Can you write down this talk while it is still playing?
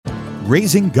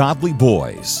Raising Godly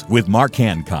Boys with Mark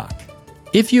Hancock.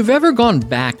 If you've ever gone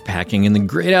backpacking in the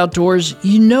great outdoors,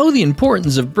 you know the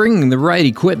importance of bringing the right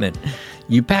equipment.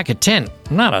 You pack a tent,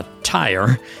 not a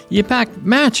tire. You pack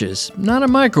matches, not a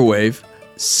microwave.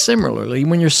 Similarly,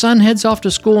 when your son heads off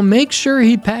to school, make sure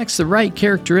he packs the right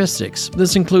characteristics.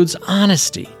 This includes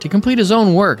honesty, to complete his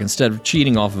own work instead of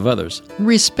cheating off of others.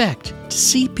 Respect, to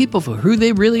see people for who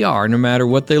they really are, no matter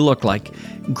what they look like.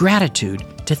 Gratitude,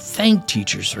 to thank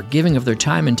teachers for giving of their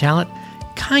time and talent.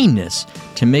 Kindness,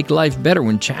 to make life better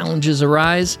when challenges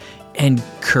arise. And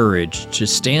courage, to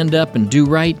stand up and do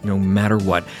right no matter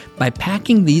what. By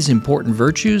packing these important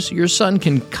virtues, your son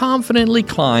can confidently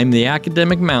climb the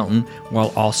academic mountain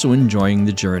while also enjoying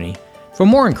the journey. For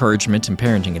more encouragement and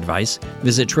parenting advice,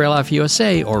 visit Trail Life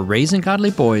USA or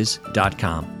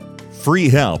RaisingGodlyBoys.com. Free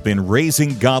help in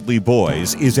raising godly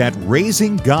boys is at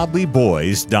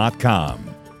RaisingGodlyBoys.com.